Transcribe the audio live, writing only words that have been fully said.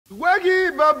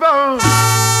Igwegi baba,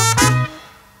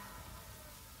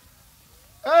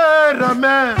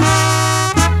 Rame.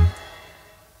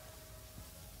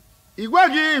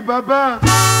 Igwegi baba,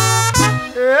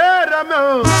 Rame.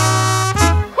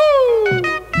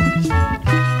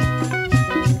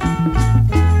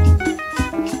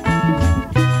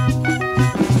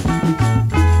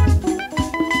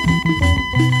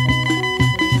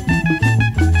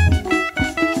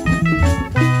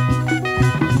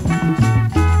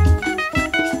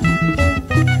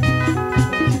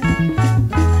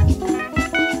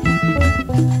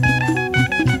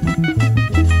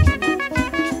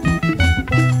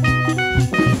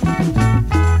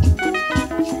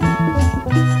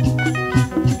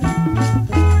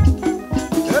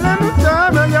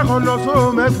 Ono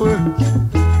so me pe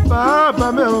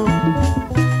baba me o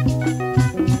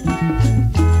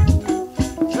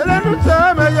ele nu te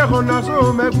me ye ono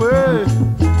so me pe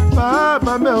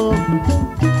baba me o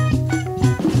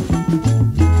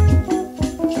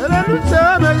ele nu te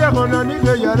me ye ono ni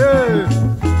ge yare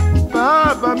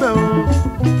baba me o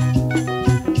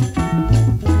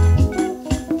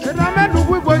ele me nu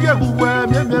gwi gwe ge gwe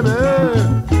me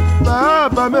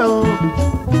baba me o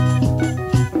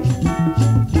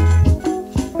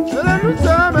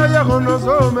Sama ya kono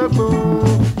so me po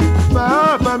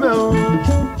baba me o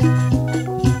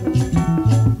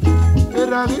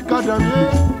era ni kadami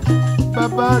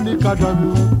baba ni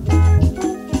kadami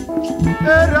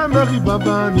era mari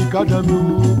baba ni kadami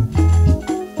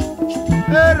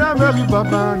era mari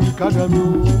baba ni kadami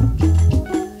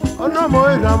ono mo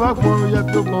era ma ko ya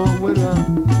to mo wera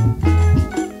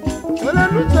era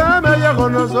nu sama ya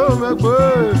kono so me po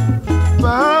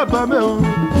baba me o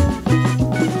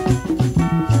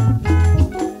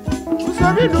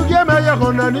Sami nuge me ya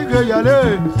kona ni ge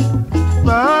yale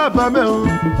baba me o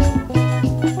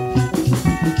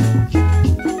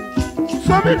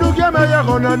Sami nuge me ya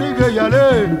kona ni ge yale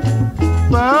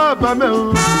baba me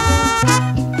o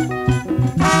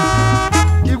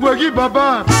Igwegi baba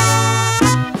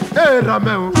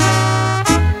rame o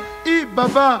I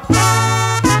baba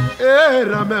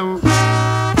rame o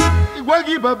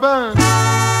Igwegi baba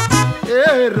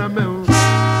rame o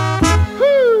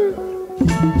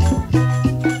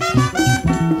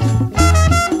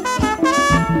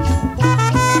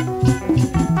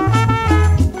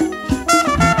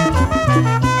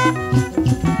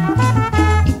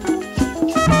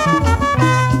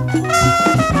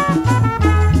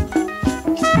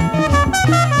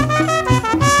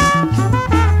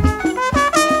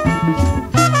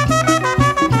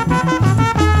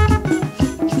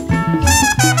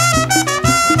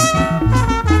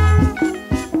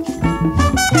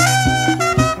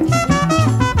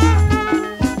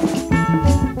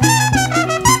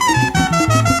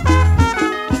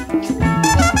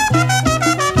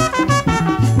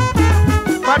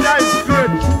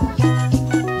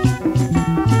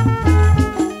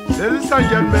Ladies and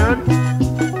gentlemen,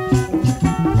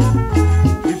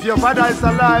 if your father is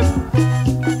alive,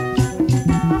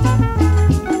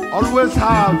 always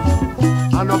have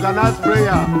an organized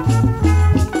prayer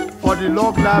for the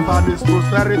long life and his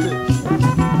prosperity.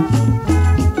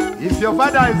 If your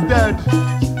father is dead,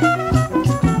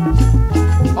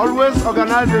 always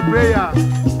organize a prayer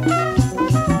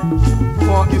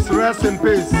for his rest in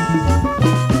peace.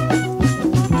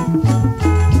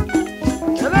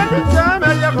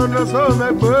 Kono so me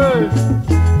pe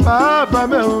baba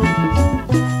me o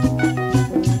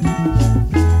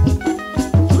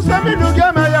Usami nu ge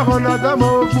me ya kono da mo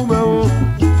fu me o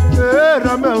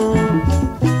ra me o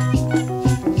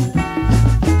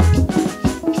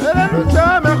Ele nu te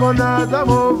me kono da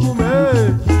mo fu me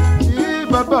I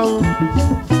baba o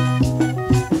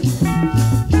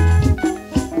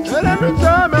Ele nu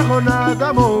te me kono da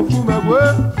mo fu me we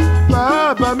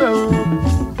baba me o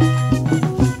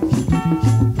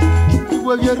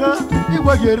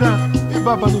Igwegera,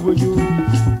 baba ni gwenyu.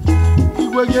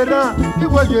 Igwegera,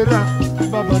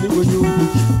 baba ni gwenyu.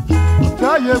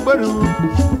 Ta ye gberu,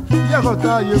 ye ko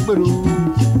ta ye gberu.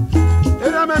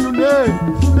 Era menu ne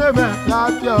me la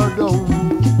ti odo.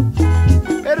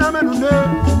 Era menu ne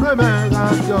me la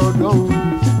ti odo.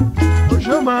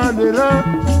 Oshomah nira,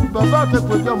 baba te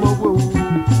ko jamo wo.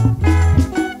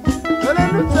 Ele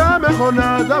nu ta me kona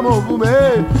da mo bu me.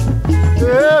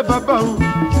 Baba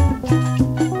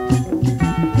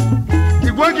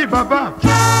Igwegi baba,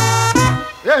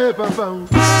 baba,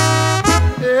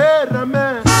 rame,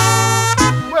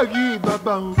 Igwegi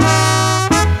baba,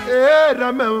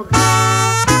 rame,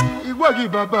 Igwegi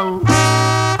baba.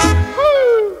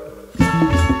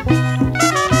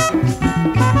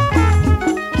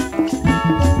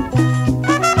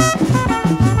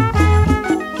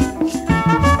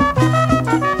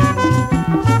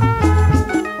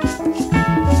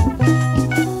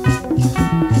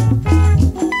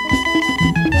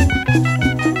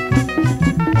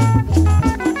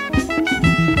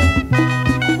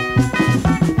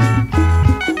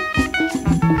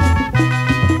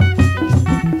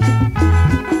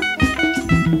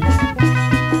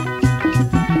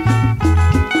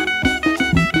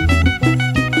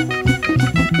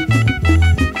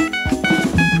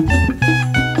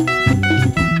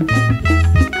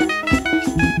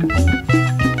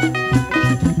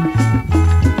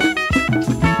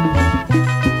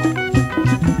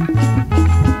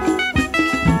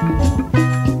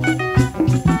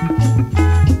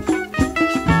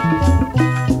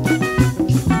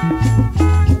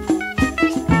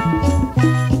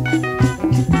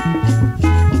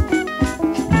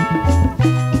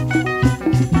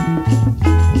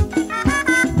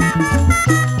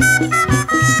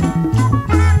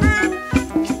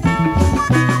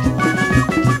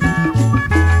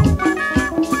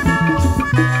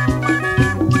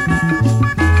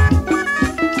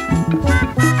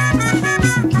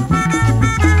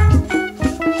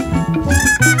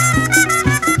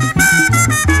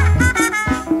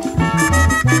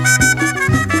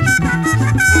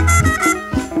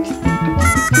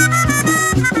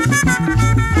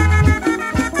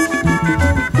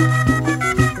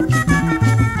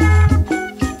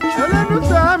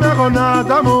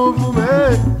 Madame Vume,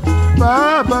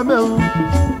 Baba Meu.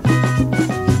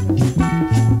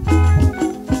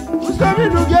 Vous savez,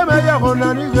 nous qui aimons, on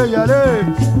a dit y aller.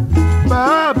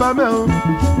 Baba Meu.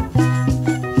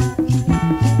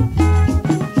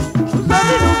 Vous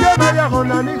savez, nous qui aimons, on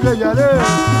a dit y aller.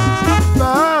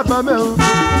 Baba Meu.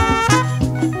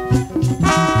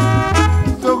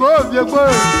 Sogo, vieux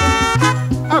boy.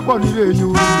 Agbonile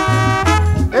yo.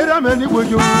 Era me ni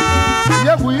gbojo.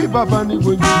 Yewu baba ni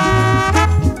gbojo.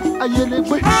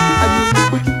 Ayelegbe,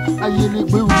 ayelegbe,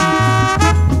 ayelegbe o.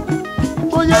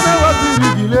 Oye na waziri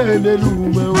gile nelu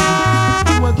me o.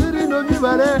 Waziri no mi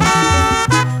bare.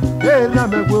 Era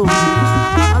me gbo.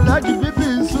 Alhaji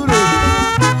bibi sure.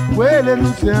 Wele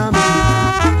nu se ame.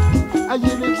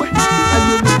 Ayelegbe,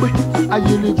 ayelegbe,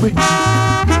 ayelegbe.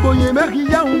 Oye me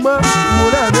ki ya uma, mo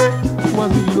re me.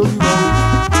 Waziri lo mi ba o.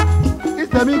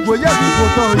 Isemi gboye bi ko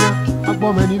so yan.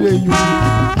 Agbon me ni le yo.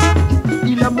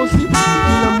 Il a mosi, il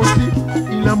a mosi,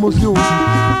 il a mosi o.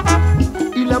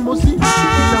 Il a mosi, il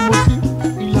a mosi,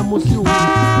 il a mosi o.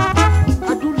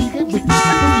 Aduli gegbe,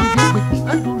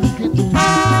 aduli gegbe.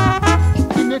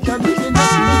 Ine kani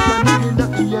na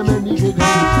iyeme ni gega.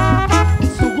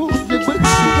 Sogo gegbe,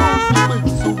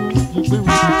 sogo gegbe o.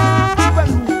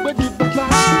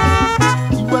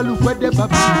 Iwalu kwede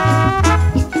baba.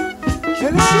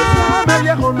 Elle est toute la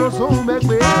meilleure en nos sons, mais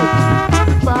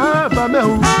Baba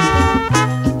Meu.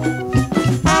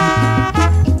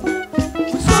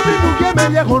 Sobi nous qui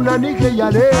meilleur on a ni que y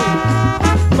aller.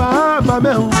 Baba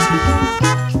Meu.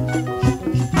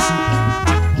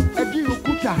 Et dit au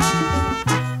Kouta,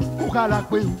 pour à la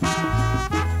Péou.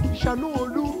 Chanou au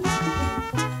loup,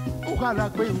 pour à la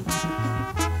Péou.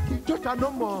 Il tout à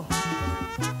nos morts,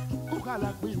 pour à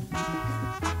la Péou.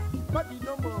 Pas dit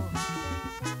nos morts.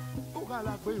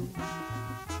 La